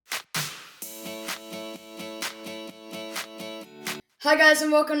Hi guys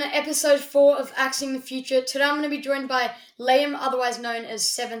and welcome to episode 4 of Axing the Future. Today I'm going to be joined by Liam, otherwise known as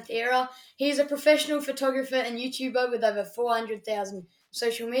 7th Era. He is a professional photographer and YouTuber with over 400,000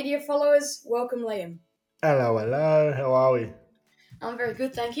 social media followers. Welcome Liam. Hello, hello. How are we? I'm very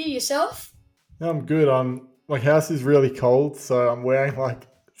good, thank you. Yourself? I'm good. My house is really cold, so I'm wearing like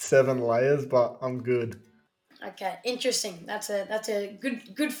 7 layers, but I'm good. Okay, interesting. That's a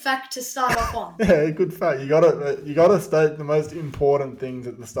good fact to start off on. Yeah, good fact. You gotta state the most important things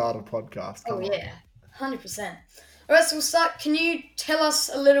at the start of podcast. Oh Come on. yeah, 100%. Alright, so we'll start. Can you tell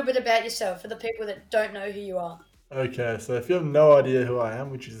us a little bit about yourself for the people that don't know who you are? Okay, so if you have no idea who I am,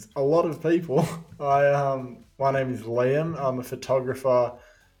 which is a lot of people, my name is Liam. I'm a photographer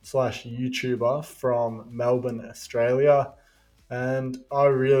slash YouTuber from Melbourne, Australia. And I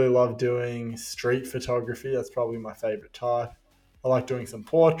really love doing street photography. That's probably my favorite type. I like doing some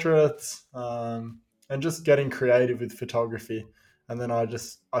portraits and just getting creative with photography. And then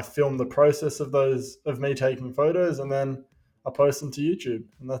I film the process of me taking photos, and then I post them to YouTube,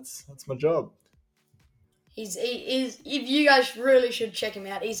 and that's my job. He is. If you guys really should check him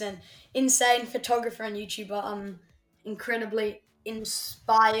out. He's an insane photographer and YouTuber. I'm incredibly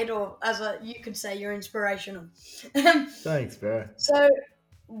inspired, or you could say, you're inspirational. Thanks, bro. So,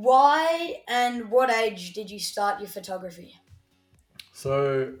 why and what age did you start your photography?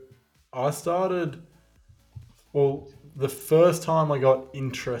 So I started. Well, the first time I got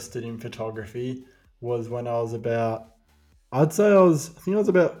interested in photography was when I was about. I think I was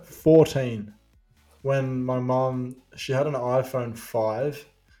about 14 when my mom, she had an iPhone 5,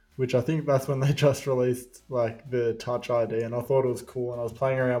 which I think that's when they just released like the Touch ID, and I thought it was cool, and I was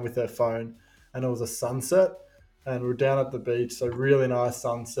playing around with their phone, and it was a sunset, and we are down at the beach, so really nice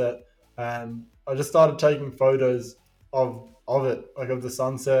sunset, and I just started taking photos of it, like of the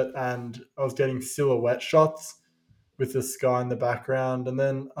sunset, and I was getting silhouette shots with the sky in the background, and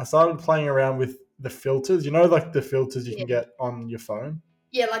then I started playing around with the filters, like the filters you Yeah, can get on your phone.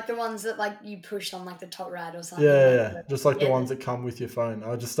 yeah, like the ones that like you push on like the top right or Yeah, something. yeah, Like yeah. Just like the yeah, ones that come with your phone.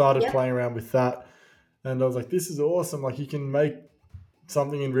 I just started yeah, playing around with that, and I was like, "This is awesome! Like you can make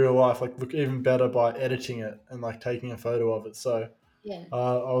something in real life like look even better by editing it and like taking a photo of it." So yeah.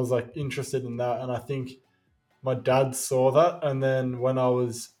 I was like interested in that, and I think my dad saw that, and then when I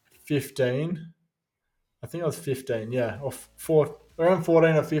was 15, I think I was 15, yeah, around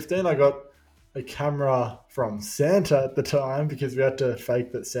 14 or 15, I got a camera from Santa at the time because we had to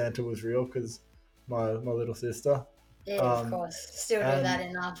fake that Santa was real because my little sister. Yeah, of Um, course. Still do that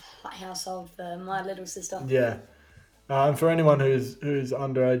and in our household for my little sister. yeah, and for anyone who's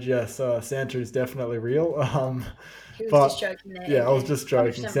underage, yes, Santa is definitely real. He was just But joking there. yeah, I was Yeah, just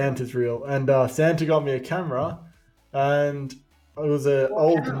joking. 100% real. Santa's real, and Santa got me a camera, and it was an What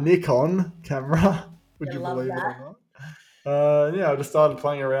old camera? Nikon camera. Would You you love believe it or that. not? Yeah, I just started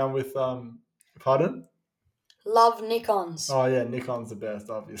playing around with pardon. Love Nikons. Oh yeah, Nikon's the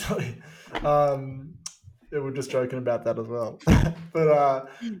best, obviously. um, yeah, we're just joking about that as well. But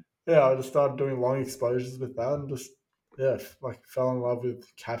yeah, I just started doing long exposures with that, and just yeah, like fell in love with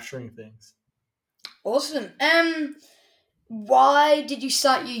capturing things. Awesome. Why did you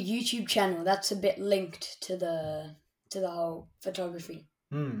start your YouTube channel? That's a bit linked to the whole photography.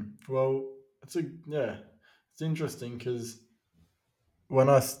 Well, it's interesting because when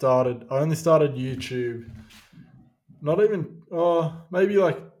I only started YouTube. Not even, maybe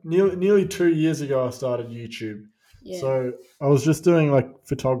like nearly 2 years ago, I started YouTube. Yeah. So I was just doing like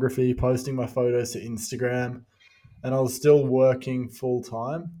photography, posting my photos to Instagram, and I was still working full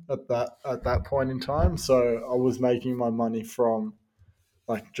time at that point in time. So I was making my money from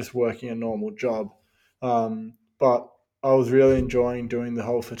like just working a normal job. But I was really enjoying doing the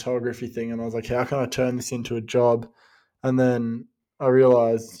whole photography thing, and I was like, how can I turn this into a job? And then I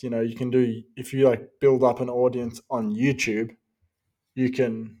realized, you can do if you like build up an audience on YouTube, you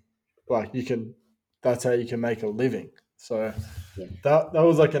can you can that's how you can make a living. So Yeah. that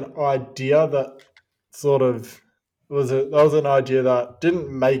was like an idea that sort of that was an idea that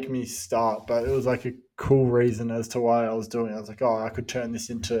didn't make me start, but it was like a cool reason as to why I was doing it. I was like, oh, I could turn this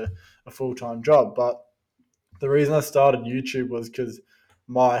into a full time job. But the reason I started YouTube was because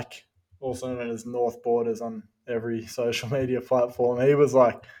Mike, also known as North Borders on every social media platform, he was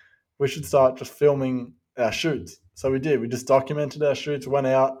like, we should start just filming our shoots. So we did. We just documented our shoots, went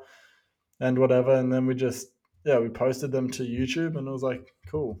out and whatever, and then we posted them to YouTube, and it was like,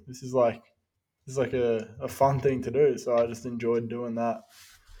 cool. This is like a fun thing to do. So I just enjoyed doing that,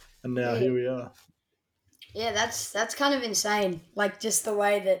 and now Yeah. here we are, Yeah, that's kind of insane. Like just the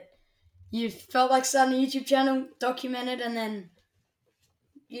way that you felt like starting a YouTube channel, documented, and then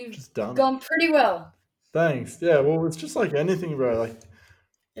you've just done it. gone pretty well. Thanks. Yeah, well, it's just like anything, bro. Like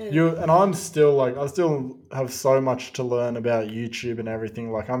Yeah. you and I'm still like I still have so much to learn about YouTube and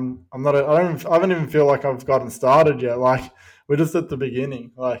everything. Like I'm not. I don't even feel like I've gotten started yet. Like we're just at the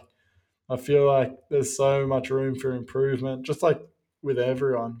beginning. Like I feel like there's so much room for improvement, just like with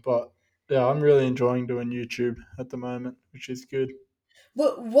everyone. But yeah, I'm really enjoying doing YouTube at the moment, which is good.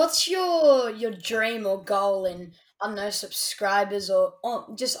 What's your dream or goal in, I don't know, subscribers or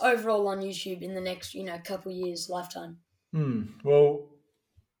just overall on YouTube in the next couple years lifetime? Well,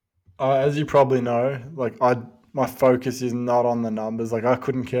 as you probably know, like my focus is not on the numbers. Like I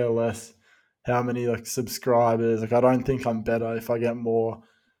couldn't care less how many like subscribers. Like I don't think I'm better if I get more,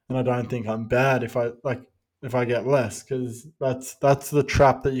 and I don't think I'm bad if I get less, because that's the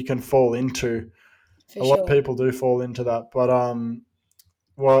trap that you can fall into. For A lot of sure. people do fall into that. But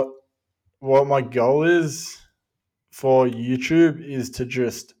what what my goal is for YouTube is to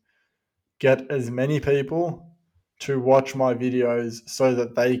just get as many people to watch my videos so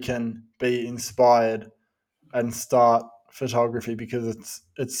that they can be inspired and start photography, because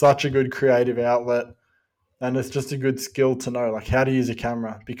it's such a good creative outlet, and it's just a good skill to know like how to use a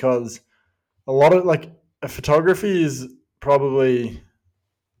camera, because a lot of like photography is probably,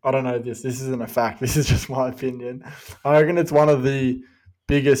 I don't know, this isn't a fact, this is just my opinion. I reckon it's one of the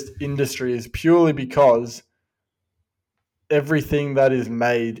biggest industries purely because everything that is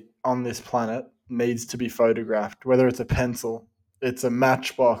made on this planet needs to be photographed, whether it's a pencil, it's a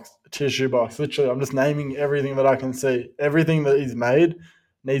matchbox, a tissue box. Literally, I'm just naming everything that I can see. Everything that is made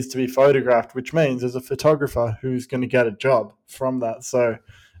needs to be photographed, which means there's a photographer who's going to get a job from that. So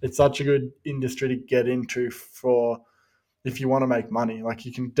it's such a good industry to get into for if you want to make money. Like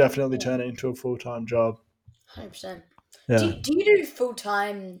you can definitely Yeah, turn it into a full time job. 100%. Yeah. Do you do full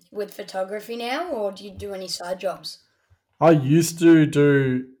time with photography now, or do you do any side jobs? I used to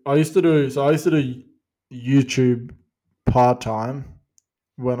do YouTube part time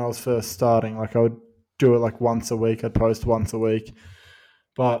when I was first starting. Like I would do it like once a week. I'd post once a week,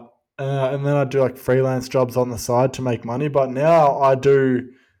 but and then I'd do like freelance jobs on the side to make money. But now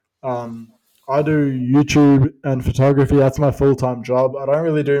um, I do YouTube and photography. That's my full time job. I don't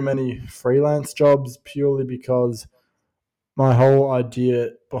really do many freelance jobs purely because my whole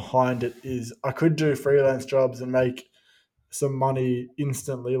idea behind it is I could do freelance jobs and make some money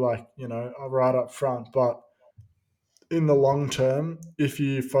instantly, like right up front. But in the long term, if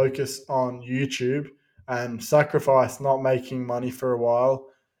you focus on YouTube and sacrifice not making money for a while,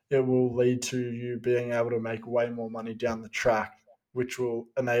 it will lead to you being able to make way more money down the track, which will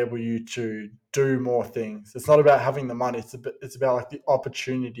enable you to do more things. It's not about having the money; it's about like the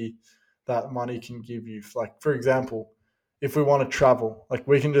opportunity that money can give you. Like for example, if we want to travel, like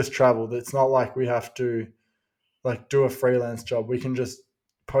we can just travel. It's not like we have to like do a freelance job. We can just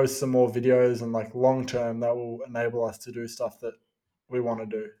post some more videos, and like long term that will enable us to do stuff that we want to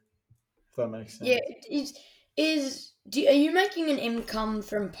do. If that makes Yeah, sense. are you making an income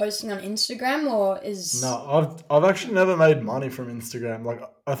from posting on Instagram, or is No, I've actually never made money from Instagram. Like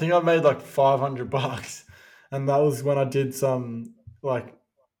I think I've made like $500, and that was when I did some like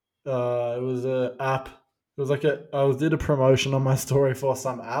it was a app. It was like did a promotion on my story for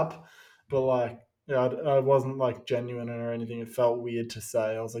some app, but like yeah, I wasn't like genuine or anything. It felt weird to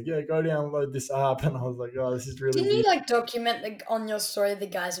say. I was like, yeah, go download this app, and I was like, oh, this is really didn't you weird. like document on your story the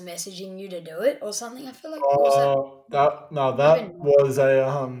guys messaging you to do it or something? I feel like, or was that That no, might have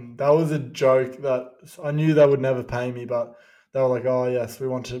been that was a joke that I knew they would never pay me, but they were like, "Oh yes, we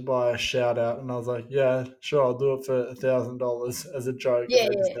want to buy a shout out," and I was like, "Yeah, sure, I'll do it for $1,000 as a joke," and yeah,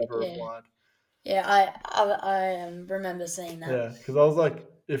 they just yeah, never yeah. replied. Yeah, I remember seeing that. Yeah, because I was like,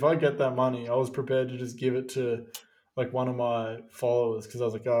 if I get that money, I was prepared to just give it to like one of my followers, because I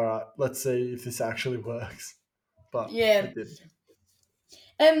was like, all right, let's see if this actually works, but Yeah. it didn't.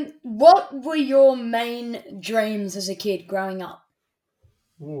 What were your main dreams as a kid growing up?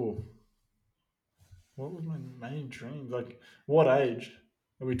 Ooh, what was my main dream? Like, what age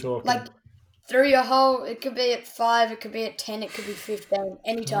are we Like talking? through your whole, it could be at 5, it could be at 10, it could be 15,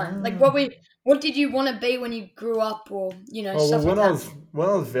 anytime. Like Ah. what did you want to be when you grew up, or Oh well, stuff like that? when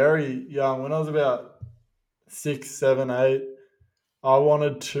I was very young, when I was about 6, 7, 8, I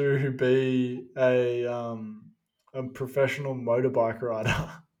wanted to be a professional motorbike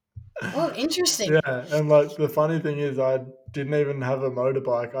rider. Oh, Yeah, interesting. and like the funny thing is, I didn't even have a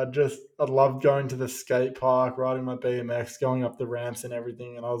motorbike. I loved going to the skate park, riding my BMX, going up the ramps and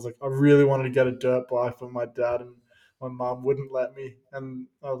everything. And I was like, I really wanted to get a dirt bike, but my dad and my mum wouldn't let me. And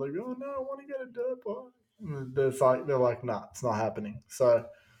I was like, oh no, I want to get a dirt bike. And they're like, nah, it's not happening. So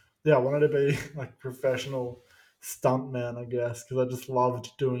yeah, I wanted to be like professional stuntman, I guess, because I just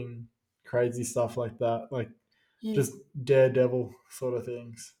loved doing crazy stuff like that, like Hmm. just daredevil sort of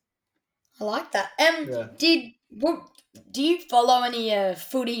things. I like that. Yeah, Do you follow any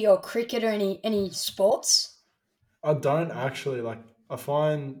footy or cricket or any sports? I don't actually like. I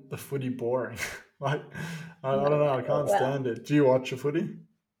find the footy boring. like, I No don't know. way. I Oh, can't wow. stand it. Do you watch a footy?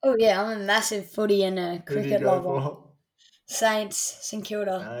 Oh yeah, I'm a massive footy and Who do you cricket go lover. for? Saints, St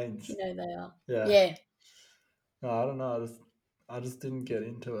Kilda. Saints. You know they are. Yeah. Yeah. No, I don't know. I just didn't get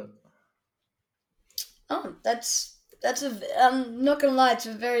into it. Oh, that's I'm not gonna lie, it's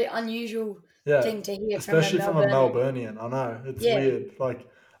a very unusual Yeah, thing to hear from a especially from a Melbourne. Melburnian. I know it's Yeah. weird. Like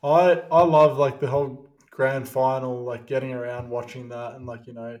I love like the whole grand final, like getting around watching that, and like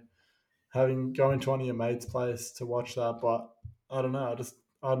having going to one of your mates' place to watch that. But I don't know.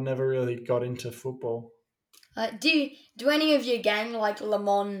 I never really got into football. Do any of your gang like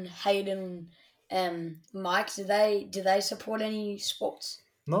Lamont, Hayden, Mike? Do they support any sports?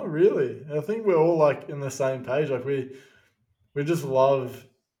 Not really. I think we're all like in the same page. Like we just love,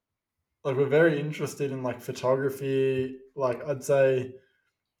 like we're very interested in like photography. Like I'd say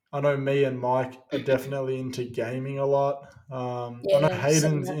I know me and Mike are definitely into gaming a lot. I know Yeah,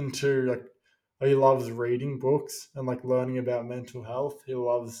 same. Hayden's into like he loves reading books and like learning about mental health. He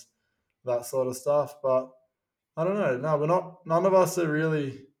loves that sort of stuff. But I don't know. No, we're not. None of us are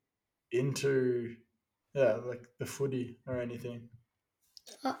really into like the footy or anything.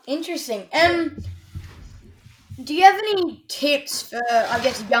 Interesting. Yeah. Do you have any tips for, I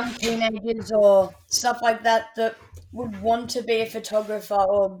guess, young teenagers or stuff like that that would want to be a photographer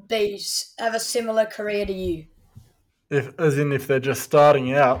or have a similar career to you? If as in if they're just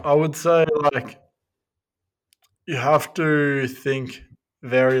starting out, I would say like you have to think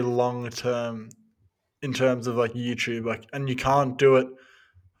very long term in terms of like YouTube, like, and you can't do it.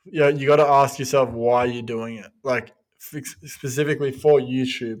 Yeah, you got to ask yourself why you're doing it. Like specifically for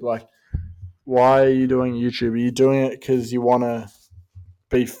YouTube, like why are you doing YouTube? Are you doing it because you want to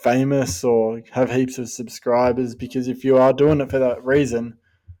be famous or have heaps of subscribers? Because if you are doing it for that reason,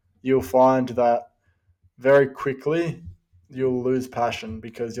 you'll find that very quickly you'll lose passion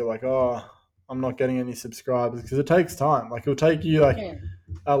because you're like, oh, I'm not getting any subscribers because it takes time. Like it'll take you like Yeah.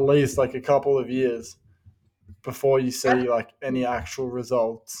 at least like a couple of years before you I, see like any actual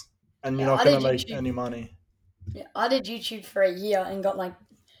results, and you're yeah, not I going did to make YouTube. any money. Yeah, I did YouTube for a year and got like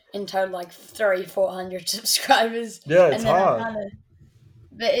in total like 300-400 subscribers, Yeah, it's and then I hard. kind of.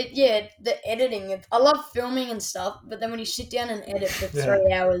 But yeah, the editing. I love filming and stuff, but then when you sit down and edit for Yeah,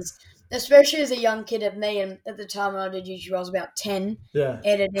 3 hours, especially as a young kid of me, and at the time when I did YouTube, I was about 10, yeah,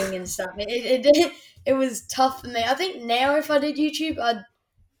 editing and stuff. It was tough for me. I think now if I did YouTube, I'd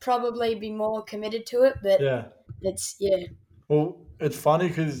probably be more committed to it, but yeah. yeah. Well, it's funny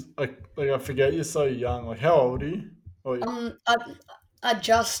because like I forget you're so young. Like, how old are you? Oh, Um, I, I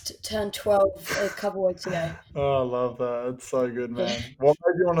just turned 12 a couple weeks ago. oh, I love that. It's so good, Yeah. man. What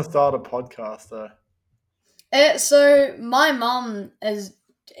made you want to start a podcast though? So my mum is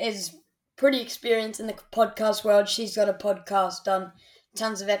pretty experienced in the podcast world. She's got a podcast, done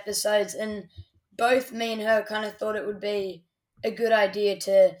tons of episodes, and both me and her kind of thought it would be a good idea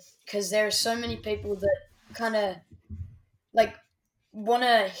to, because there are so many people that kind of like want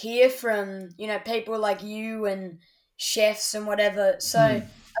to hear from people like you and chefs and whatever. So Hmm.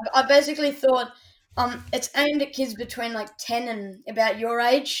 I basically thought it's aimed at kids between like 10 and about your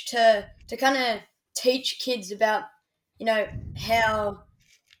age to kind of teach kids about how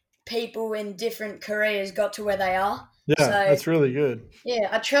people in different careers got to where they are. Yeah, So that's really good. yeah,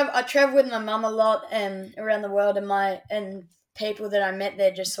 I travel with my mum a lot and around the world, and people that I met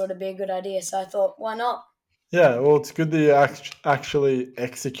there just thought it'd be a good idea. So I thought, why not? Yeah, well, it's good that you're actually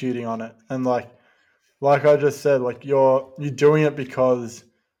executing on it, and like I just said, like you're doing it because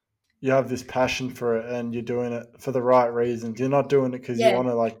you have this passion for it, and you're doing it for the right reasons. You're not doing it because you Yeah, want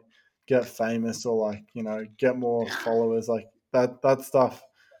to like get famous or like get more followers. Like that stuff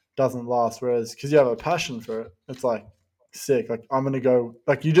doesn't last. Whereas because you have a passion for it, it's like sick. Like I'm gonna go.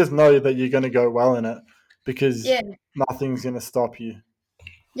 Like you just know that you're gonna go well in it because yeah. nothing's gonna stop you.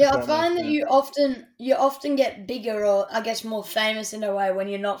 If Yeah, I that makes find that sense. you often get bigger or I guess more famous in a way when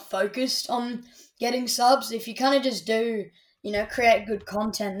you're not focused on getting subs. If you kind of just create good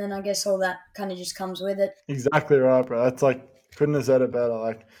content, then I guess all that kind of just comes with it. Exactly right, bro. That's like couldn't have said it better.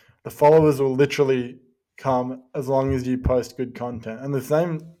 Like the followers will literally come as long as you post good content. And the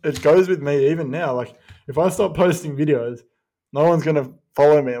same it goes with me even now. Like if I stop posting videos, no one's gonna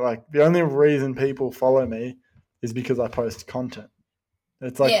follow me. Like the only reason people follow me is because I post content.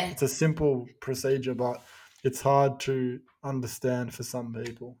 It's like Yeah, it's a simple procedure, but it's hard to understand for some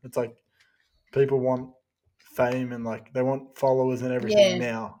people. It's like people want fame and like they want followers and everything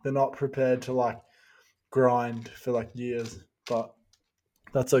Yeah, now. They're not prepared to like grind for like years, but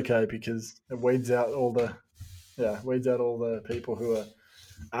that's okay because it weeds out all the people who are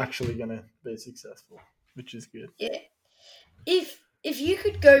actually going to be successful, which is good. yeah. If you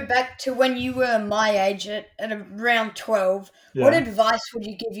could go back to when you were my age at around 12, what Yeah. advice would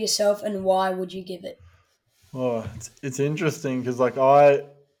you give yourself and why would you give it? Oh, it's interesting because like I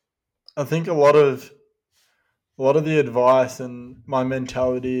think a lot of the advice and my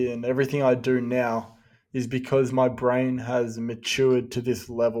mentality and everything I do now is because my brain has matured to this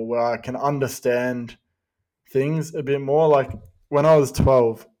level where I can understand things a bit more. Like when I was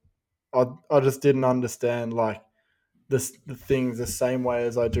 12, I just didn't understand like the things the same way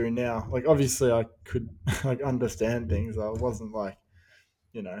as I do now. Like obviously I could like understand things. I wasn't like,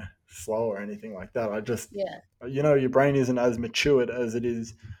 you know, slow or anything like that. I just, Yeah, your brain isn't as matured as it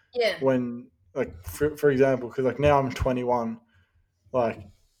is yeah, when like for example, because like now I'm 21, like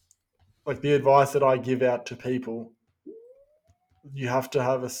the advice that I give out to people, you have to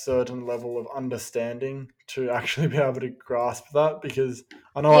have a certain level of understanding to actually be able to grasp that because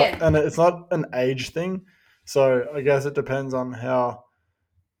I know yeah, and it's not an age thing. So I guess it depends on how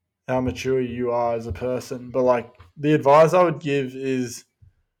mature you are as a person. But like the advice I would give is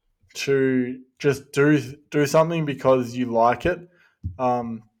to just do something because you like it.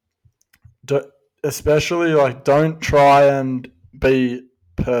 Um, do, especially like don't try and be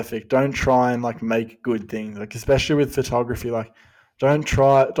perfect. Don't try and like make good things. Like especially with photography, like don't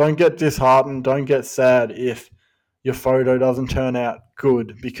get disheartened. Don't get sad if your photo doesn't turn out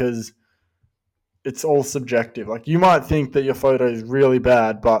good because it's all subjective. Like you might think that your photo is really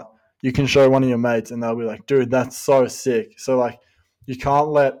bad, but you can show one of your mates and they'll be like, dude, that's so sick. So like you can't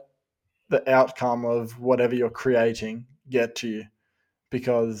let the outcome of whatever you're creating get to you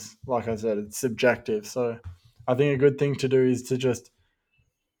because like I said, it's subjective. So I think a good thing to do is to just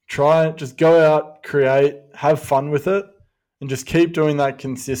go out, create, have fun with it, and just keep doing that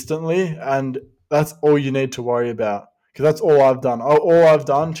consistently. And that's all you need to worry about. Because that's all I've done. All I've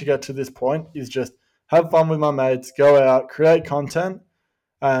done to get to this point is just have fun with my mates, go out, create content,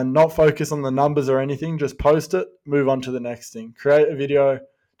 and not focus on the numbers or anything. Just post it, move on to the next thing. Create a video,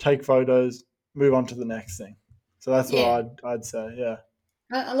 take photos, move on to the next thing. So that's what yeah. I'd say. Yeah.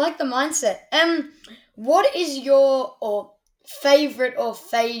 I like the mindset. What is your or favorite or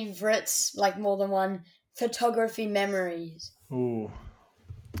favorites, like more than one, photography memories? Ooh.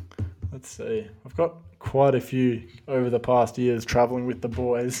 Let's see. I've got quite a few over the past years traveling with the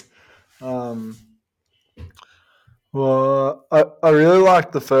boys. Um, I really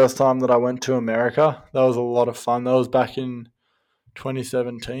liked the first time that I went to America. That was a lot of fun. That was back in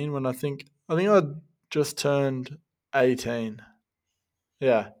 2017 when I think I just turned 18.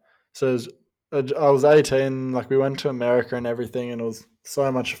 Yeah. So I was 18. Like we went to America and everything, and it was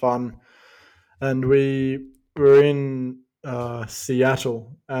so much fun. And we were in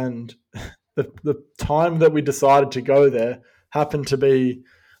Seattle, and the time that we decided to go there happened to be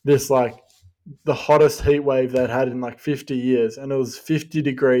this like the hottest heat wave they'd had in like 50 years, and it was 50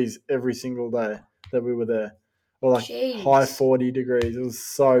 degrees every single day that we were there, or like high Jeez. 40 degrees. It was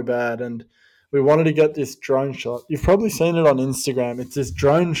so bad, and we wanted to get this drone shot. You've probably seen it on Instagram. It's this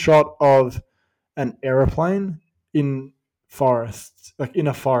drone shot of an aeroplane in forest, like in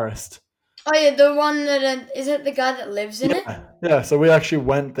a forest. Oh yeah, the one that is it the guy that lives in it? Yeah. So we actually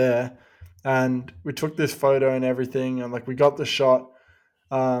went there, and we took this photo and everything, and like we got the shot.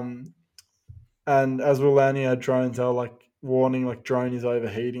 Um, and as we're landing our drones, they were like warning like drone is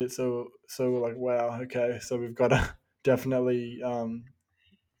overheating. So we're like, wow, okay, so we've got to definitely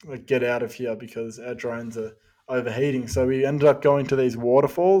like get out of here because our drones are overheating. So we ended up going to these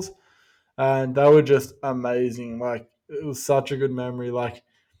waterfalls, and they were just amazing. Like it was such a good memory. Like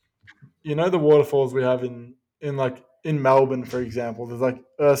the waterfalls we have in like in Melbourne, for example. There's like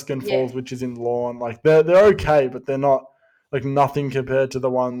Erskine Yeah, Falls, which is in Lawn. Like they're okay, but they're not like nothing compared to the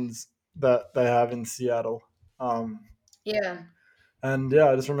ones that they have in Seattle. Um, yeah. and yeah,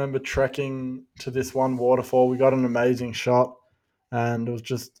 I just remember trekking to this one waterfall. We got an amazing shot, and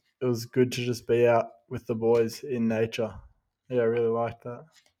it was good to just be out with the boys in nature. Yeah, I really liked that.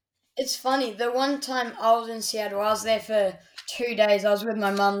 It's funny. The one time I was in Seattle, I was there for 2 days. I was with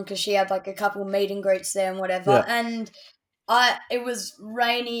my mum because she had like a couple meet and greets there and whatever. Yeah, And it was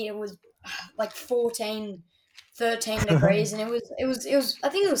rainy. It was like 14, 13 degrees, and it was. I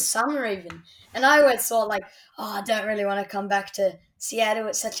think it was summer even. And I always thought like, oh, I don't really want to come back to Seattle.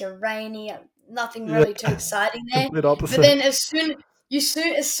 It's such a rainy, nothing yeah, really too exciting there. complete But opposite. then as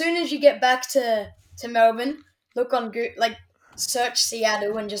soon as you get back to Melbourne, look on like search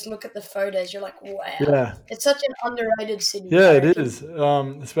Seattle and just look at the photos, you're like, wow, Yeah. it's such an underrated city, Yeah, I it reckon. is.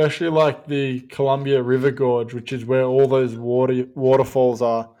 Especially like the Columbia River Gorge, which is where all those waterfalls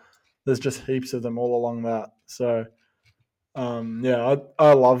are. There's just heaps of them all along that. So yeah,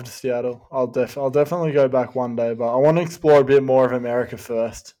 I loved Seattle. I'll definitely go back one day, but I want to explore a bit more of America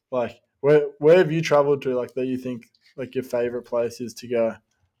first. Like, where have you traveled to? Like that you think like your favorite place is to go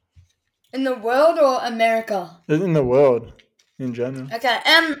In the world or America? in the world in general? Okay,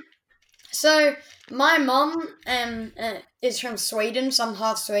 so my mom is from Sweden, so I'm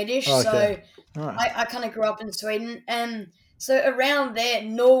half Swedish, so Okay, nice. I kind of grew up in Sweden, and so around there,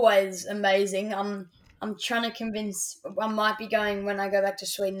 Norway's amazing. I'm trying to convince I might be going when I go back to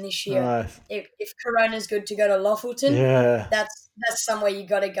Sweden this year. Nice. If Corona's good to go to Lofoten, Yeah. that's somewhere you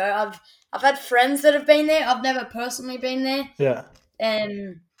got to go. I've had friends that have been there. I've never personally been there, Yeah.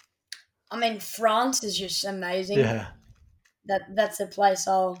 and I mean France is just amazing. Yeah. That's a place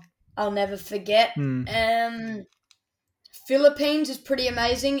I'll never forget. Mm. Philippines is pretty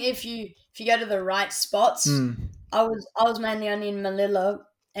amazing if you go to the right spots. Mm. I was mainly only in Manila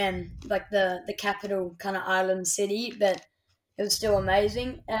and like the capital kind of island city, but it was still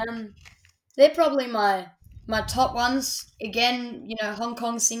amazing. They're probably my top ones. Again, you know, Hong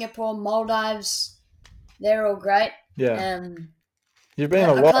Kong, Singapore, Maldives, they're all great. Yeah. Um, You've been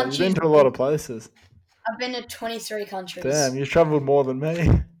a I lot. can't You've been choose to a lot of one. places. I've been to 23 Damn, countries. you've traveled more than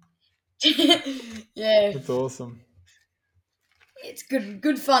me. Yeah, That's awesome. it's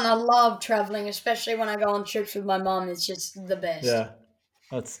good fun. I love traveling, especially when I go on trips with my mom. It's just the best. Yeah.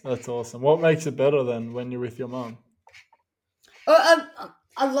 That's awesome. What makes it better than when you're with your mum? Oh,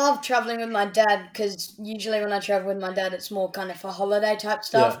 I love traveling with my dad because usually when I travel with my dad, it's more kind of for holiday type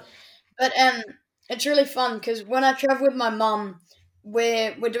Yeah. stuff. But it's really fun because when I travel with my mum,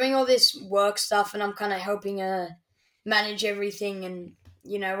 we're doing all this work stuff, and I'm kind of helping her manage everything, and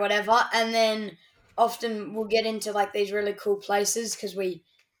you know whatever. And then often we'll get into like these really cool places because we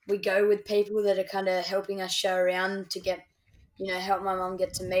go with people that are kind of helping us show around to get help my mum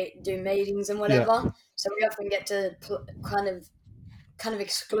get to do meetings and Yeah. whatever. So we often get to kind of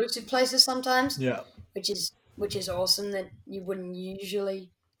exclusive places sometimes, Yeah. which is awesome that you wouldn't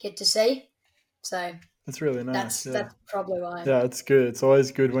usually get to see. So That's really nice. Yeah. that's probably why. Yeah, it's good. It's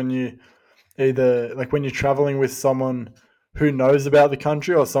always good when you either like when you're traveling with someone who knows about the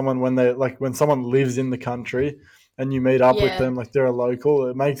country or someone when they like when someone lives in the country and you meet up with Yeah, them like they're a local,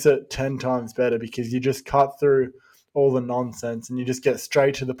 it makes it 10 times better because you just cut through all the nonsense and you just get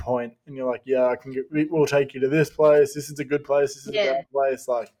straight to the point and you're like, yeah, we'll take you to this place. This is a good place. This is a bad yeah, place.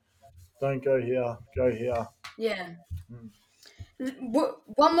 Like, don't go here, go here. yeah. Mm.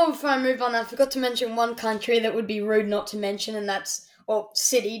 One more before I move on, I forgot to mention one country that would be rude not to mention, and that's or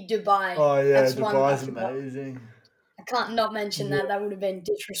city, Dubai. Oh yeah, That's one I Dubai's forgot. amazing. I can't not mention Yeah, that. That would have been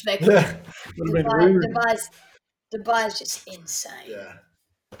disrespectful. yeah. Would have been Dubai, rude. Dubai is just insane. Yeah.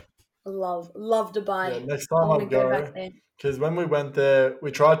 Love Yeah, Dubai. next I time want to I'd go back go there. because when we went there,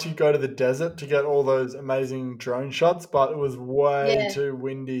 we tried to go to the desert to get all those amazing drone shots, but it was way Yeah, too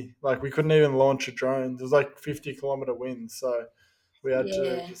windy. Like we couldn't even launch a drone. There was like 50-kilometer winds, so we had to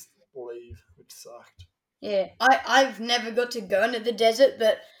yeah. just leave, which sucked. Yeah, I've never got to go into the desert,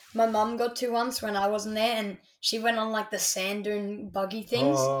 but my mum got to once when I wasn't there, and she went on like the sand dune buggy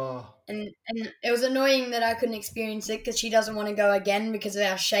things, Oh, and it was annoying that I couldn't experience it because she doesn't want to go again because of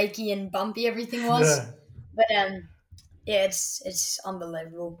how shaky and bumpy everything was. yeah, But yeah, it's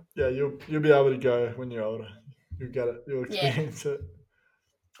unbelievable. yeah. You'll be able to go when you're older. You'll get it. You'll Yeah, experience it.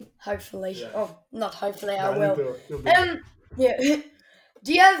 hopefully. Yeah. Oh, not hopefully, I No, you'll will. do it. You'll do it. Yeah.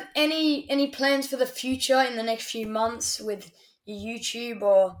 Do you have any plans for the future in the next few months with your YouTube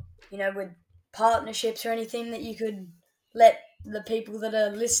or with partnerships or anything that you could let the people that are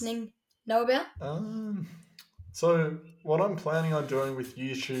listening know about? Um, so what I'm planning on doing with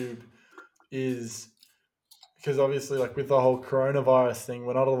YouTube is because obviously like with the whole coronavirus thing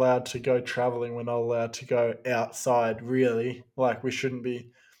we're not allowed to go traveling, we're not allowed to go outside really, like we shouldn't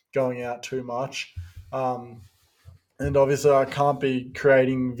be going out too much. um, and obviously I can't be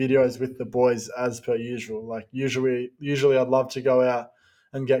creating videos with the boys as per usual. Like usually I'd love to go out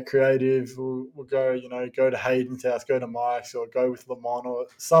and get creative. We'll go, go to Hayden's house, go to Mike's, or go with Lamont or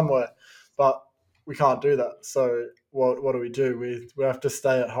somewhere, but we can't do that. So what do? We have to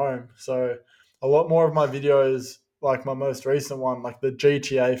stay at home. So a lot more of my videos, like my most recent one, like the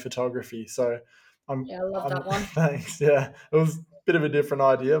GTA photography. So I'm Yeah, I love I'm that one. thanks. Yeah, it was a bit of a different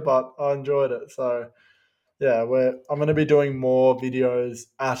idea, but I enjoyed it. So yeah, where I'm going to be doing more videos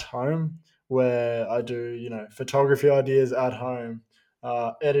at home where I do, photography ideas at home,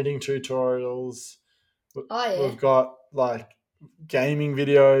 editing tutorials. Oh We've yeah, got like gaming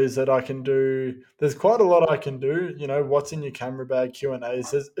videos that I can do. There's quite a lot I can do. What's in your camera bag,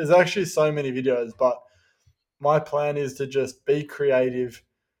 Q&As. There's actually so many videos, but my plan is to just be creative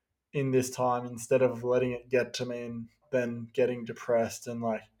in this time instead of letting it get to me and then getting depressed and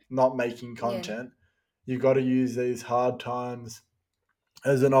like not making Yeah. content. You got to use these hard times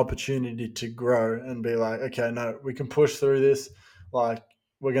as an opportunity to grow and be like, okay, no, we can push through this. Like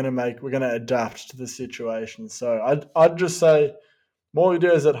we're gonna adapt to the situation. So I'd just say more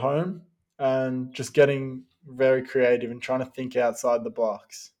videos at home and just getting very creative and trying to think outside the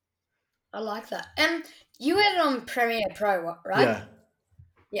box. I like that. And you had it on Premiere Pro, right? Yeah,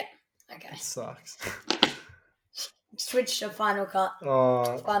 Yeah. Okay. it sucks. Switch to Final Cut.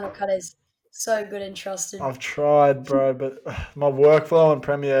 uh, Final Cut is so good and trusted. I've tried, bro, but my workflow on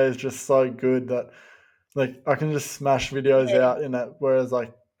Premiere is just so good that like I can just smash videos Yeah. out in it. Whereas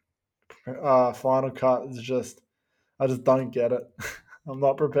like Final Cut is just I just don't get it. I'm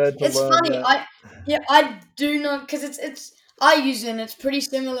not prepared to It's learn funny. yet. I do not because it's I use it. And it's pretty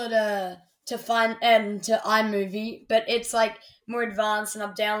similar to Find and to iMovie, but it's like more advanced. And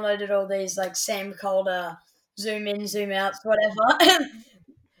I've downloaded all these like Sam Calder zoom in, zoom outs, whatever.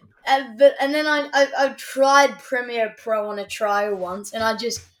 And then I tried Premiere Pro on a trial once, and I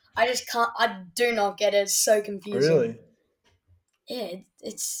just can't. I do not get it. It's so confusing. Really? Yeah,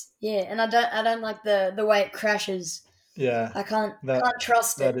 yeah, and I don't like the way it crashes. Yeah. I can't That can't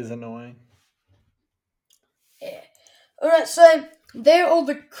trust that it. is annoying. Yeah. All right, so they're all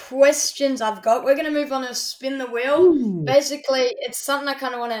the questions I've got. We're gonna move on to spin the wheel. Ooh. Basically, it's something I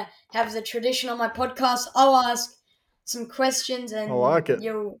kind of want to have as a tradition on my podcast. I'll ask some questions, I and like it.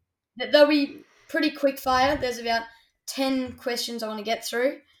 they'll be pretty quick fire. There's about 10 questions I want to get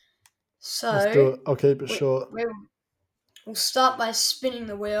through. Let's do So it. I'll keep it we, short. we'll start by spinning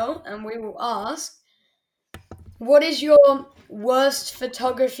the wheel, and we will ask, what is your worst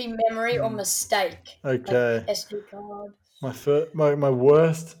photography memory or mistake? Like Okay. SD card. My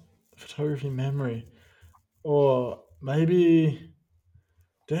worst photography memory. Or maybe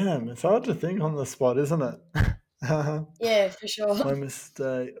damn, it's hard to think on the spot, isn't it? Yeah, for sure. My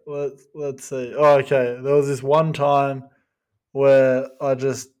mistake. Let's see. Oh, okay. There was this one time where I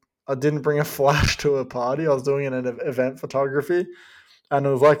didn't bring a flash to a party. I was doing an event photography, and it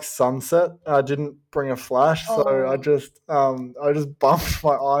was like sunset. I didn't bring a flash, so Oh, I just bumped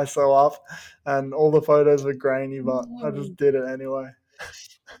my ISO up, and all the photos were grainy, but I no. just did it anyway.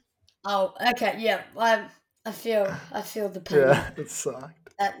 Oh, okay, yeah. I feel the pain. Yeah, it sucked.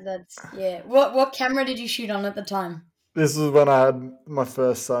 That's yeah. What camera did you shoot on at the time? This was when I had my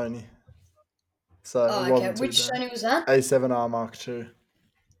first Sony, so it Oh, okay. wasn't too Which bad. Sony was that? A7R Mark II.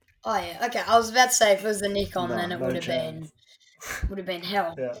 Oh yeah. Okay, I was about to say if it was the Nikon, No, then it no chance. would have been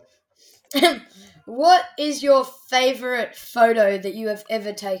hell. Yeah. What is your favorite photo that you have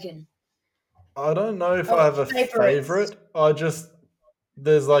ever taken? I don't know if I Oh, have a favorites. favorite.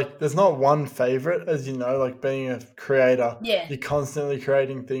 There's not one favorite, as you know, like being a creator, Yeah. you're constantly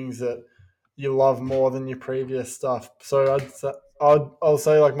creating things that you love more than your previous stuff. So I'll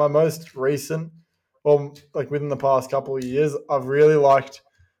say like my most recent, well, like within the past couple of years, I've really liked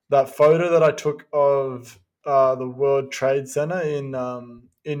that photo that I took of the World Trade Center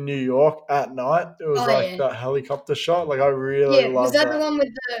in New York at night. It was Oh like yeah. that helicopter shot. Like I really Yeah, was love that the that. one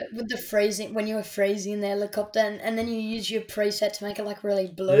with the freezing when you were freezing the helicopter and then you use your preset to make it like really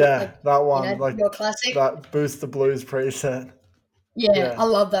blue, Yeah, like that one, like your classic? that Boost the Blues preset. Yeah, Yeah, I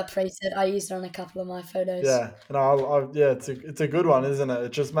love that preset. I used it on a couple of my photos. yeah, and yeah, it's a good one, isn't it?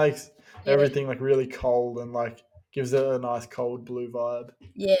 It just makes Yeah, everything like really cold and like gives it a nice cold blue vibe.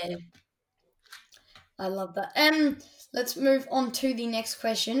 yeah, I love that. Let's move on to the next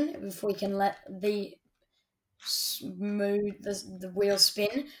question if we can let the wheel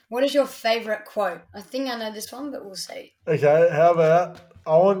spin. What is your favorite quote? I think I know this one, but we'll see. Okay, how about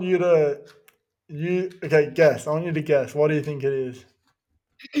I want you to guess. I want you to guess. What do you think it is?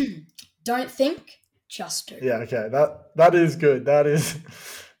 Don't think, just do. Yeah, okay. That is good. That is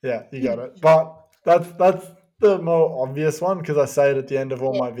yeah, you got it. But that's the more obvious one because I say it at the end of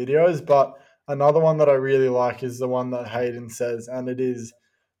all Yeah, my videos, but another one that I really like is the one that Hayden says, and it is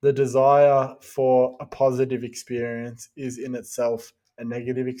the desire for a positive experience is in itself a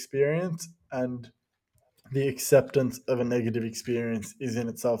negative experience, and the acceptance of a negative experience is in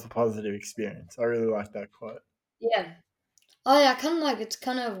itself a positive experience. I really like that quote. yeah. Oh yeah, I kind of like it's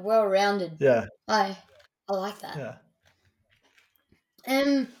kind of well rounded. Yeah, I I like that. yeah.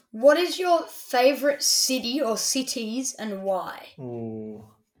 What is your favorite city or cities and why?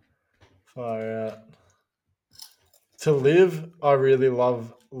 Ooh, fire out. To live, I really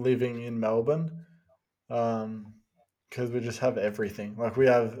love living in Melbourne. Um, because we just have everything. Like we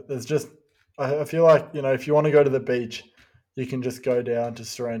have, there's just, I feel like, if you want to go to the beach, you can just go down to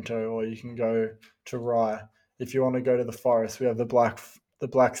Sorrento or you can go to Rye. If you want to go to the forest, we have the Black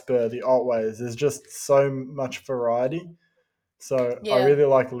Spur, the Otways. There's just so much variety. So I Yeah, really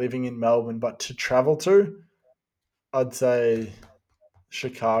like living in Melbourne, but to travel to, I'd say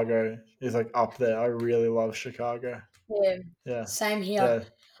Chicago is like up there. I really love Chicago. yeah. Yeah. Same here.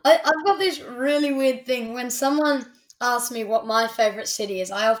 Yeah. I've got this really weird thing. When someone asks me what my favorite city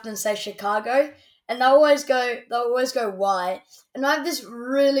is, I often say Chicago, and they'll always go why. And I have this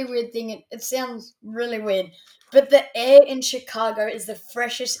really weird thing. It sounds really weird, but the air in Chicago is the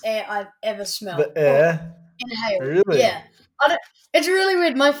freshest air I've ever smelled The or air, inhaled. really? Yeah, I don't, it's really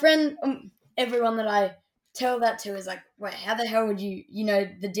weird. My friend, everyone that I tell that to is like, wait, how the hell would you know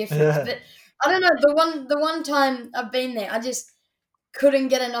the difference? Yeah. But I don't know. The one time I've been there, I just couldn't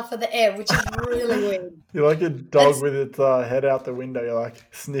get enough of the air, which is really weird. You're like a dog It's with its head out the window. You're like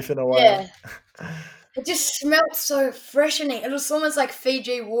sniffing away. yeah, it just smelled so freshening. It was almost like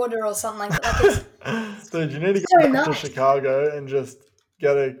Fiji water or something like that. Like Dude, you need to so go back to nice. Chicago and just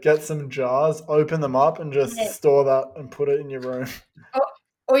get some jars, open them up, and just Yeah. store that and put it in your room. Or,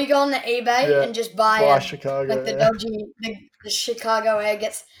 or you go on the eBay Yeah, and just buy buy like Chicago. the Yeah, dodgy the Chicago air.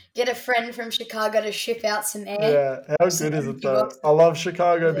 Get a friend from Chicago to ship out some air, yeah. How some good is it empty though? boxes I love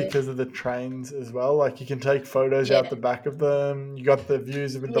Chicago of it. because of the trains as well. Like you can take photos out Yeah, the back of them. You got the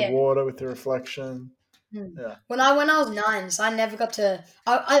views with the yeah. water with the reflection. Hmm. Yeah, When I was nine, so I never got to.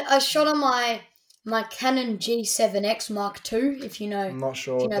 I shot on my Canon G7X Mark II. I'm not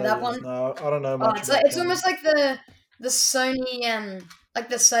sure If you what know that that is. one. No, I don't know Oh, much it's like about it's Canon. almost like the Sony like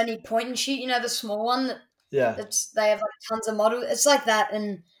the Sony point and shoot. You know the small one Yeah, that's they have like tons of models. It's like that.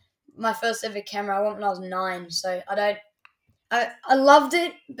 And my first ever camera I went when I was nine. So I don't. I loved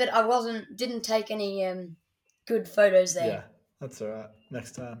it, but I didn't take any good photos there. yeah. That's all right.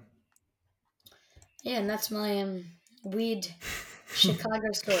 Next time. Yeah, and that's my weird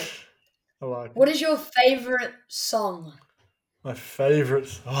Chicago story. I like What it. is your favorite song? My favorite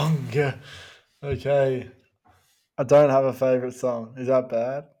song. Okay. I don't have a favorite song. Is that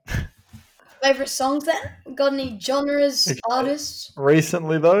bad? Favorite songs then? Got any genres, Okay. artists?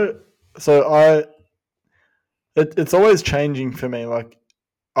 Recently though, so it's always changing for me. Like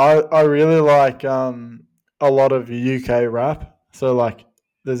I really like a lot of UK rap. So like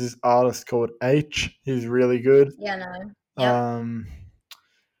there's this artist called H. He's really good. Yeah, no. Yep. Um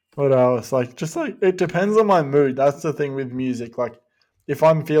what else? Like just like it depends on my mood. That's the thing with music. Like if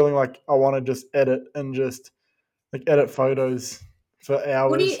I'm feeling like I want to just edit and just like edit photos for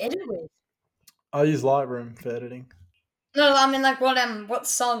What do you hours, edit with? I use Lightroom for editing. No, I mean like what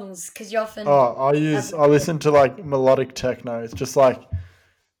songs? Because you often Oh, have I listen to like melodic techno. It's just like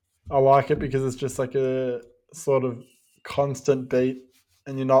I like it because it's just like a sort of constant beat,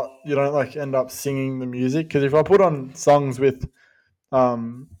 and you don't like end up singing the music. Because if I put on songs with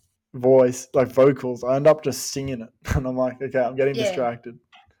um voice like vocals, I end up just singing it, and I'm like, okay, I'm getting yeah. distracted.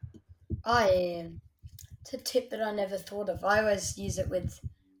 I It's a tip that I never thought of. I always use it with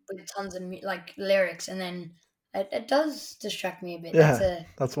tons of like lyrics, and then it does distract me a bit. That's Yeah, a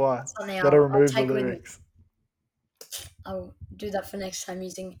that's why. something Got to I'll remove the take with me. lyrics. I'll do that for next time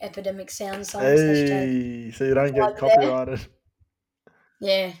using Epidemic Sound Songs hashtag Hey, so you don't get plug there. copyrighted.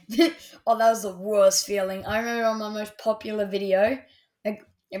 Yeah. Oh, that was the worst feeling. I remember on my most popular video, like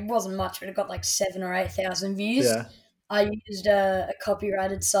it wasn't much, but it got like 7 or 8 thousand views. Yeah. I used a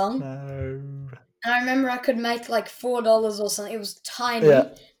copyrighted song, No. and I remember I could make like $4 or something. It was Yeah. tiny,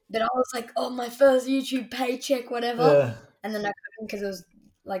 but I was like, "Oh, my first YouTube paycheck, whatever." Yeah. And then I couldn't because it was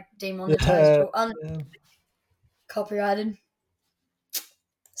like demonetized Yeah. or Yeah. uncopyrighted.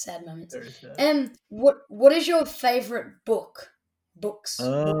 Sad moments. Very sad. And what is your favorite book? Book.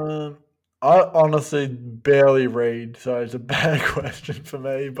 Um, I honestly barely read, so it's a bad question for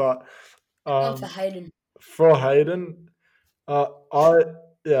me. But One for um, Hayden. for Hayden, I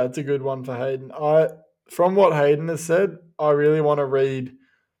yeah, it's a good one for Hayden. From what Hayden has said, I really want to read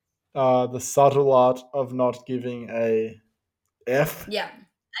the subtle art of not giving a F Yeah.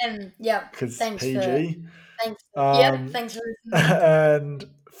 Yeah. because Thanks for PG. thanks. Yep. Um, Thanks for listening. and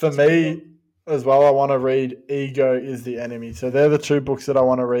for It's a good book. me as well, I want to read Ego is the Enemy. So they're the two books that I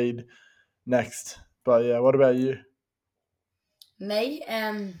want to read next. But yeah, what about you? Me,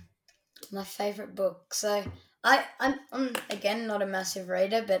 my favorite book. So I'm again not a massive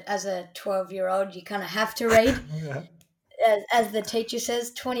reader, but as a 12-year-old, you kind of have to read. Yeah. As the teacher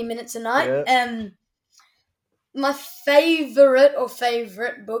says, 20 minutes a night. Yeah. My favorite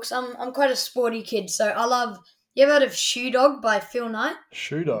books. I'm quite a sporty kid, so I love. You ever heard of Shoe Dog by Phil Knight?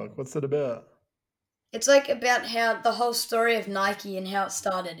 Shoe Dog. What's it about? It's like about how the whole story of Nike and how it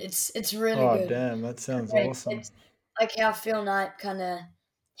started. It's really Oh good. damn, that sounds Great. awesome. It's like how Phil Knight kind of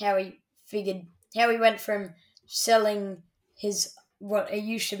how he figured how he went from selling his what it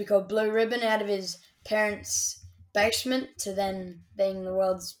used to be called Blue Ribbon out of his parents' basement to then being the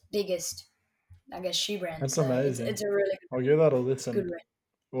world's biggest, I guess, shoe brand. That's So amazing. it's a really I'll give that a good listen. read.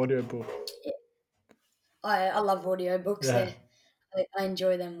 Audiobook. Yeah. I love audiobooks. Yeah, I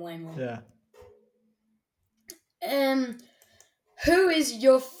enjoy them way more. yeah. Um, who is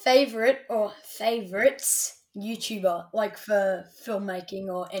your favorite or favorites YouTuber, like for filmmaking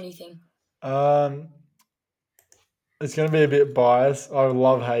or anything? Um, it's gonna be a bit biased. I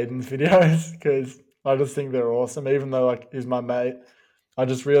love Hayden's videos because I just think they're awesome. Even though like he's my mate, I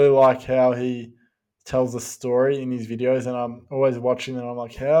just really like how he tells a story in his videos, and I'm always watching them. I'm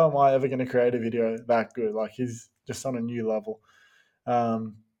like, how am I ever gonna create a video that good? Like he's just on a new level.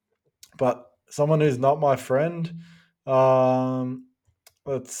 Um, but someone who's not my friend, um,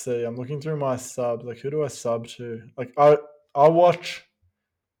 let's see. I'm looking through my subs. Like, who do I sub to? Like, I watch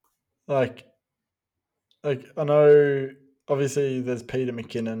like I know obviously there's Peter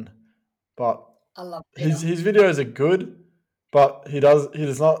McKinnon, but I love his Peter. his videos are good, but he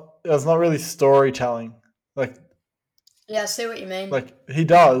does not really storytelling. Like Yeah, I see what you mean. he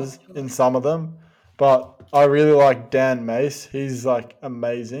does in some of them, but I really like Dan Mace. He's like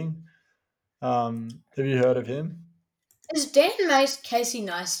amazing. Have you heard of him? Is Dan Mace Casey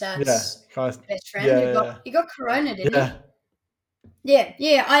Yeah, Neistat's guys. best friend who got Yeah, he got corona, yeah, didn't yeah. he? Yeah,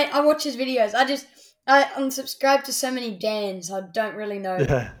 yeah. I watch his videos. I'm subscribed to so many Dans. I don't really know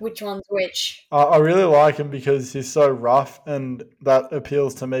Yeah. which one's which. I really like him because he's so rough, and that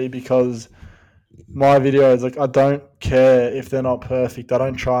appeals to me because my videos, like, I don't care if they're not perfect. I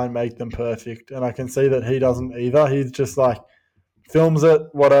don't try and make them perfect, and I can see that he doesn't either. He's just like films it,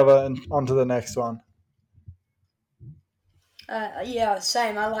 whatever, and on to the next one. Yeah,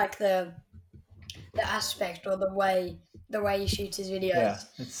 same. I like the aspect or the way he shoots his Yeah, videos.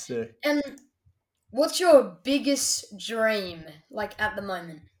 it's sick. And what's your biggest dream like at the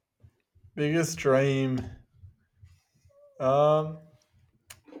moment? Biggest dream. Um,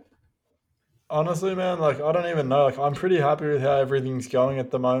 Honestly, man, like I don't even know. Like I'm pretty happy with how everything's going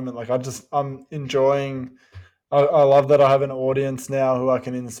at the moment. Like I'm enjoying. I love that I have an audience now who I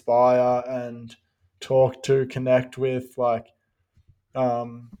can inspire and talk to, connect with.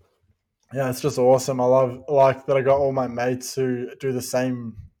 Um, yeah, it's just awesome. I love like that I got all my mates who do the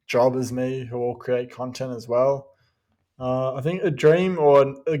same job as me, who all create content as well. I think a dream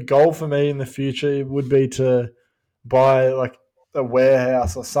or a goal for me in the future would be to buy like a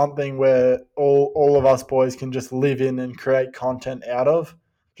warehouse or something where all of us boys can just live in and create content out of.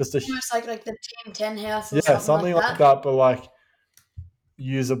 Just a Almost like the Team 10 house or yeah, something like something like that. that, but like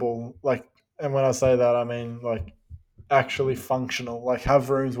usable. Like, and when I say that, I mean like actually functional. Like have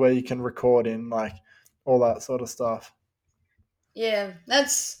rooms where you can record in, like all that sort of stuff. Yeah,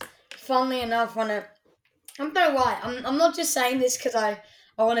 that's funnily enough one of I don't know why. I'm not just saying this because I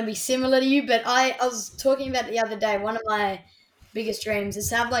want to be similar to you, but I was talking about it the other day. One of my biggest dreams is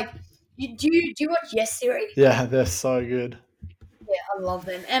to have like do you watch Yes Theory? Yeah, they're so good. Yeah, I love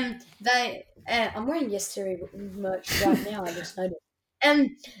them. And they I'm wearing Yes Theory merch right now. I just noticed.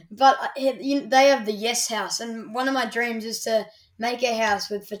 But they have the Yes House, and one of my dreams is to make a house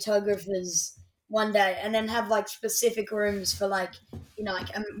with photographers one day, and then have like specific rooms for like like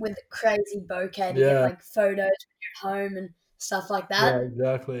with crazy bokeh to get Yeah, like photos at home and stuff like yeah, that.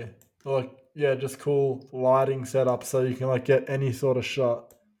 exactly. Like yeah, just cool lighting setup so you can like get any sort of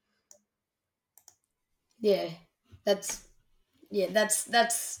shot. Yeah, that's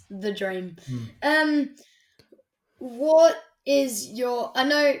that's the dream. Hmm. Um, What is your? I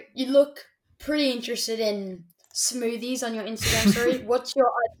know you look pretty interested in smoothies on your Instagram story. What's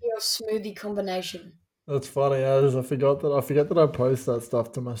your ideal smoothie combination? That's funny as I forget that I post that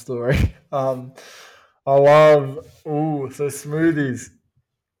stuff to my story. I love so smoothies.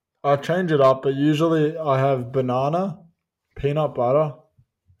 I change it up, but usually I have banana, peanut butter,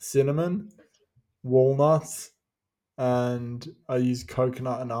 cinnamon, walnuts, and I use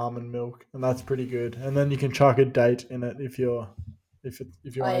coconut and almond milk, and that's pretty good. And then you can chuck a date in it if you Oh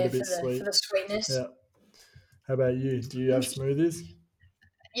want it yeah, a bit for sweet. the sweetness. Yeah. How about you? Do you have smoothies?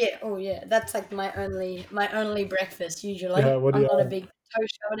 Yeah, oh yeah, that's like my only breakfast Yeah. usually. What do I'm you not a have? big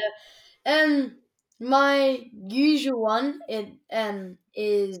toast shoulder. My usual one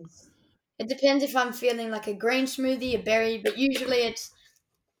is it depends if I'm feeling like a green smoothie, a berry, but usually it's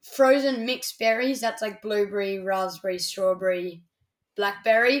frozen mixed berries. That's like blueberry, raspberry, strawberry,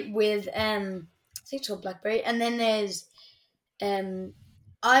 blackberry with I think it's called blackberry. And then there's um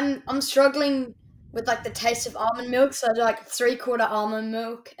I'm struggling. with like the taste of almond milk. So like 3/4 almond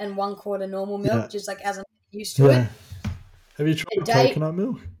milk and 1/4 normal Yeah. milk, just like as I'm used to Yeah. it. Have you A tried day? coconut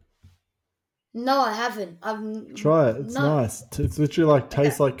milk? No, I haven't. Try it. It's No. nice. It's literally like Okay.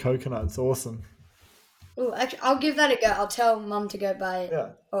 tastes like coconut. It's awesome. Oh, actually, I'll give that a go. I'll tell Mum to go buy it,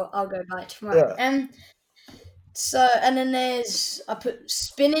 Yeah. or I'll go buy it tomorrow. Yeah. So and then I put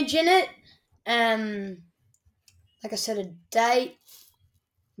spinach in it, like I said, a date,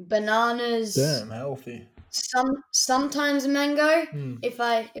 bananas, Damn, healthy. sometimes a mango Hmm. if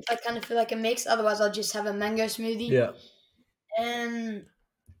I kind of feel like a mix. Otherwise, I'll just have a mango smoothie. Yeah. Um,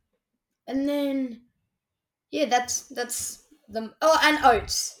 and then yeah, that's the and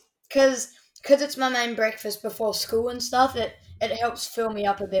oats because it's my main breakfast before school and stuff. It helps fill me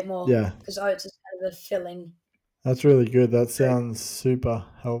up a bit more Yeah. because oats is kind of a filling. That's really good. That sounds super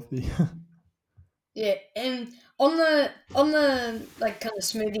healthy. Yeah, and on the like kind of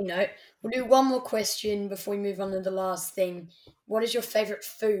smoothie note, we'll do one more question before we move on to the last thing. What is your favorite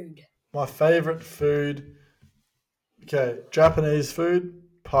food? My favorite food. Okay, Japanese food.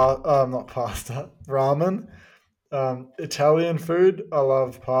 Not pasta. Ramen. Italian food. I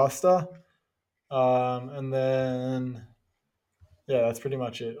love pasta. And then yeah, that's pretty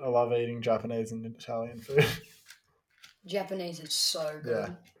much it. I love eating Japanese and Italian food. Japanese is so Yeah,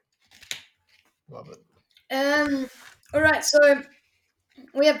 good. love it. All right, so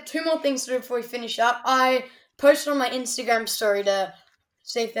we have two more things to do before we finish up. I posted on my Instagram story to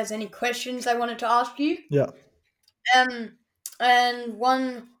see if there's any questions I wanted to ask you. Yeah. Um, and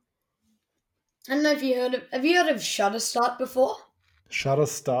one, I don't know if have you heard of Shutterstock before? Shutter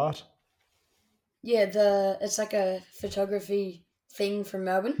start. Yeah, it's like a photography thing from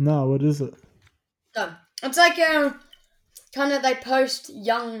Melbourne. No, what is it? No, it's like a kind of they post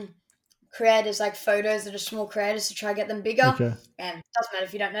young creators like photos that are small creators to try to get them bigger. Okay. And doesn't matter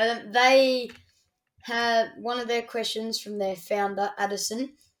if you don't know them. They have one of their questions from their founder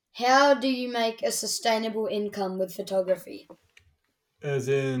Addison. How do you make a sustainable income with photography? As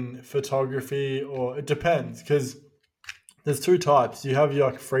in photography, or it depends because there's two types. You have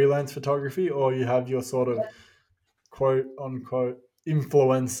your like freelance photography, or you have your sort of quote unquote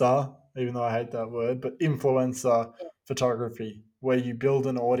influencer, even though I hate that word, but influencer photography, where you build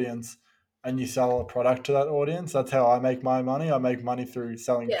an audience and you sell a product to that audience. That's how I make my money. I make money through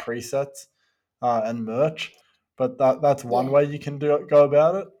selling Yeah, presets and merch. But that's one yeah, way you can go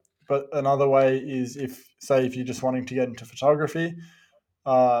about it. But another way is if you're just wanting to get into photography,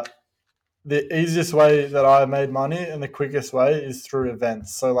 uh, the easiest way that I made money and the quickest way is through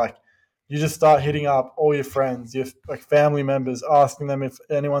events. So like you just start hitting up all your friends, your like family members, asking them if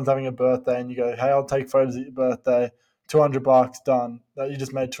anyone's having a birthday, and you go, "Hey, I'll take photos at your birthday. $200 done." That you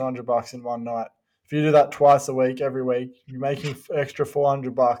just made $200 in one night. If you do that twice a week, every week, you're making extra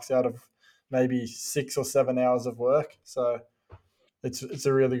 $400 out of maybe 6 or 7 hours of work. So it's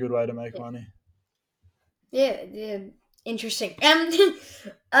a really good way to make yeah, money. yeah. Interesting.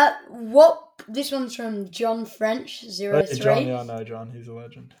 What this one's from John French zero Hey John, three. yeah, I know John. He's a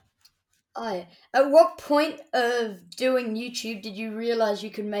legend. Oh, at what point of doing YouTube did you realize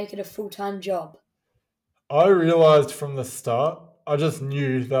you could make it a full-time job? I realized from the start, I just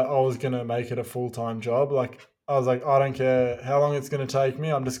knew that I was going to make it a full time job. Like, I was like, I don't care how long it's going to take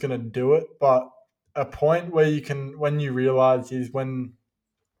me, I'm just going to do it. But a point where when you realize is when,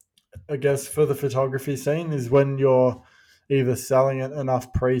 I guess, for the photography scene, is when you're either selling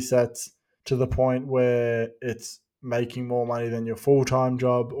enough presets to the point where it's making more money than your full time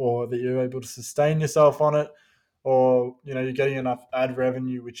job, or that you're able to sustain yourself on it, or, you're getting enough ad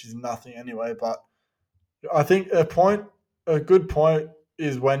revenue, which is nothing anyway. But I think a good point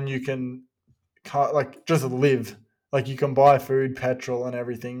is when you can like just live, like you can buy food, petrol, and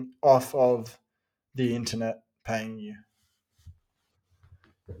everything off of the internet paying you.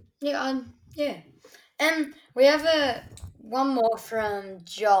 Yeah, yeah. We have a one more from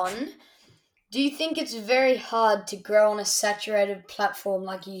John. Do you think it's very hard to grow on a saturated platform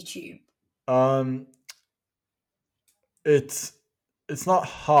like YouTube? Um, it's it's not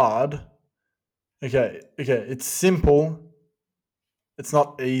hard. Okay, it's simple. It's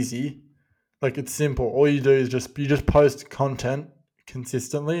not easy. Like it's simple. All you do is you just post content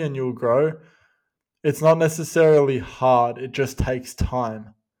consistently, and you'll grow. It's not necessarily hard. It just takes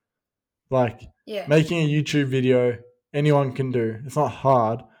time. Like Yeah, making a YouTube video, anyone can do. It's not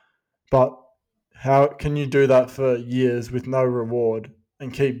hard, but how can you do that for years with no reward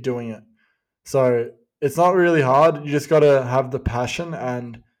and keep doing it? So it's not really hard. You just got to have the passion,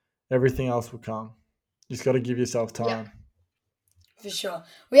 and everything else will come. You just got to give yourself yeah, time. for sure.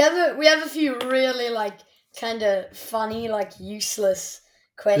 We have a few really like kind of funny like useless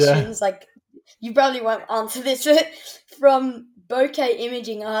Yeah. questions. Like you probably won't answer this, but from Bokeh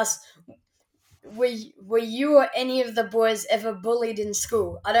Imaging asks, were you or any of the boys ever bullied in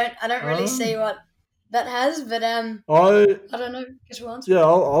school? I don't really see Um, what that has, but I I don't know. Guess we'll answer yeah, it.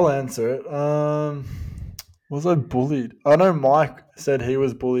 I'll answer it. Was I bullied? I know Mike said he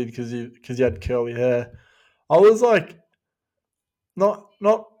was bullied because he had curly hair. I was like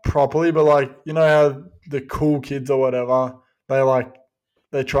not properly, but like you know how the cool kids or whatever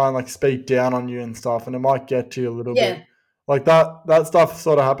they try and like speak down on you and stuff, and it might get to you a little bit. Yeah, Like that stuff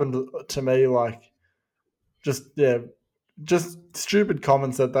sort of happened to me. Like just yeah, just stupid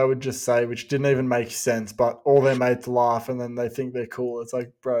comments that they would just say, which didn't even make sense, but all their mates laugh and then they think they're cool. It's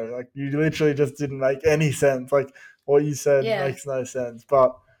like, bro, like you literally just didn't make any sense. Like what you said yeah, makes no sense.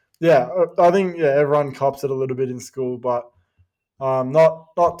 But yeah, I think yeah, everyone cops it a little bit in school, but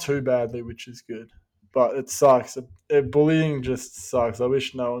not too badly, which is good. But it sucks. Bullying just sucks. I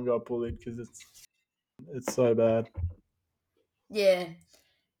wish no one got bullied because it's so bad. yeah.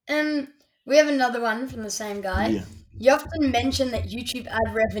 Um, we have another one from the same guy. Yeah. You often mention that YouTube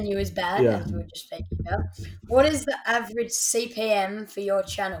ad revenue is bad, Yeah. as we were just speaking about. What is the average CPM for your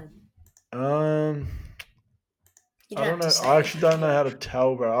channel? Um, You I don't don't have to know. say I it. actually don't know how to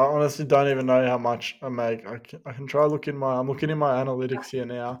tell, bro. I honestly don't even know how much I make. I can try looking my. I'm looking in my analytics here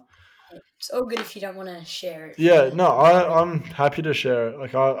now. It's all good if you don't want to share it for Yeah, the no, recording. I'm happy to share it.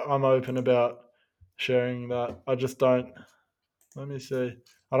 Like I'm open about sharing that. I just don't. Let me see.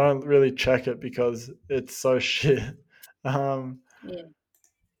 I don't really check it because it's so shit. Um, Yeah.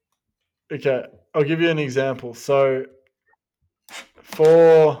 okay, I'll give you an example. So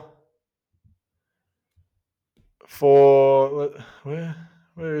for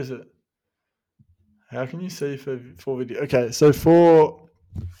where is it? How can you see for video? Okay, so for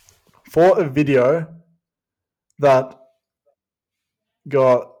a video that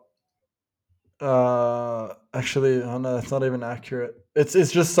got actually oh no, that's not even accurate. It's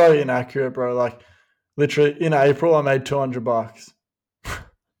just so inaccurate, bro. Like literally in April I made $200 for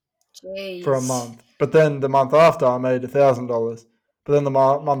a Jeez. month. But then the month after I made $1,000. But then the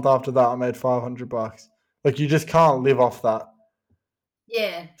month after that I made $500. Like you just can't live off that.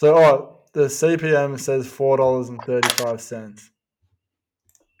 Yeah. So oh, the CPM says $4.35.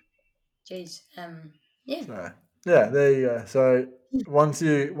 Jeez. Yeah. So yeah, there you go. So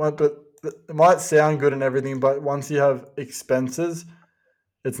but it might sound good and everything, but once you have expenses,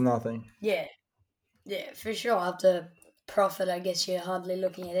 it's nothing. Yeah. Yeah, for sure. After profit, I guess you're hardly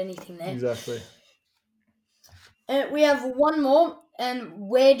looking at anything there. Exactly. We have one more. And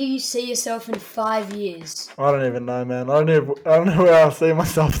where do you see yourself in 5 years? I don't even know, man. I don't know where I'll see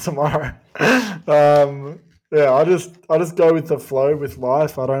myself tomorrow. um, yeah, I just go with the flow with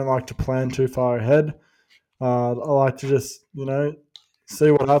life. I don't like to plan too far ahead. I like to just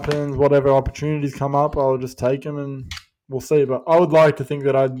see what happens. Whatever opportunities come up, I'll just take them and we'll see. But I would like to think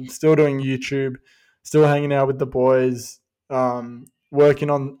that I'm still doing YouTube, still hanging out with the boys, working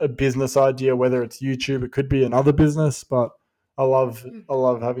on a business idea. Whether it's YouTube, it could be another business, but I love Hmm, I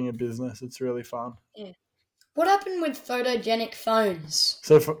love having a business. It's really fun. yeah. What happened with photogenic phones?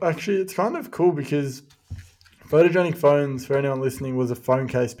 So actually, it's kind of cool because Photogenic Phones, for anyone listening, was a phone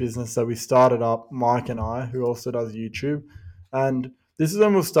case business that we started up, Mike and I, who also does YouTube. And this is when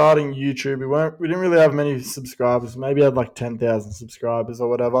we were starting YouTube. We didn't really have many subscribers. Maybe had like 10,000 subscribers or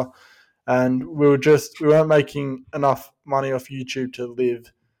whatever. And we weren't making enough money off YouTube to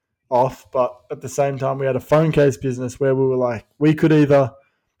live off. But at the same time, we had a phone case business where we were like, we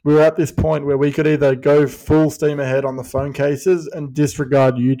were at this point where we could either go full steam ahead on the phone cases and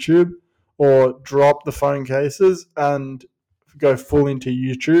disregard YouTube, or drop the phone cases and go full into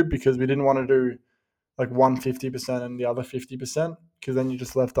YouTube because we didn't want to do like 150% and the other 50%, because then you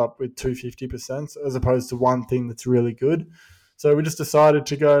just left up with 250% as opposed to one thing that's really good. So we just decided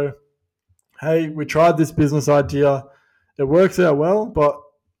to go, hey, we tried this business idea. It works out well, but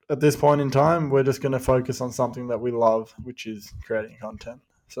at this point in time, we're just going to focus on something that we love, which is creating content.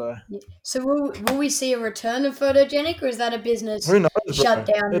 So Yeah. So will we see a return of photogenic, or is that a business who knows, shut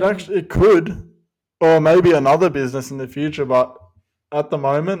bro? down? It could, or maybe another business in the future. But at the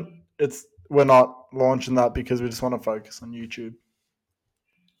moment, we're not launching that because we just want to focus on YouTube.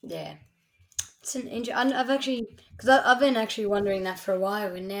 Yeah, it's an I've actually because I've been actually wondering that for a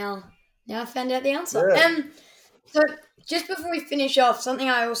while, and now I found out the answer. Yeah. So just before we finish off, something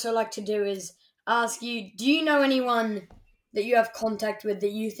I also like to do is ask you: do you know anyone that you have contact with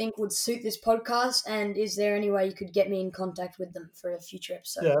that you think would suit this podcast? And is there any way you could get me in contact with them for a future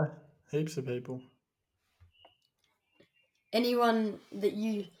episode? Yeah, heaps of people. Anyone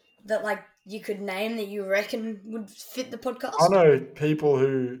that like you could name that you reckon would fit the I podcast? know people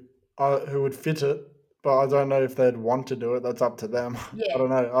who who would fit it, but I don't know if they'd want to do it. That's up to them. I Yeah, don't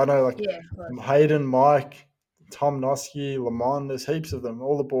know. I know like yeah, of course. Hayden, Mike, Tom Noski, Lamont. There's heaps of them.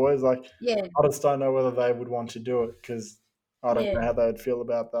 All the boys. Like Yeah, I just don't know whether they would want to do it because I don't yeah, know how they would feel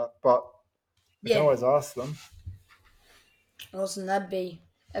about that. But we can yeah. always ask them. Awesome. That'd be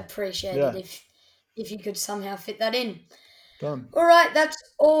appreciated Yeah, if you could somehow fit that in. done. All right, that's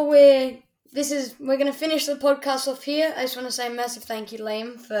all we're going to finish the podcast off here. I just want to say a massive thank you,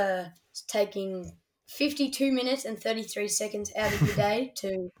 Liam, for taking 52 minutes and 33 seconds out of your day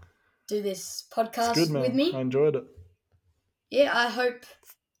to do this It's good, podcast with man. I me. enjoyed it. Yeah, I hope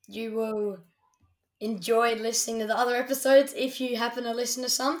you will enjoy listening to the other episodes if you happen to listen to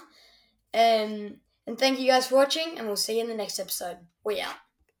some. And thank you guys for watching, and we'll see you in the next episode. We out.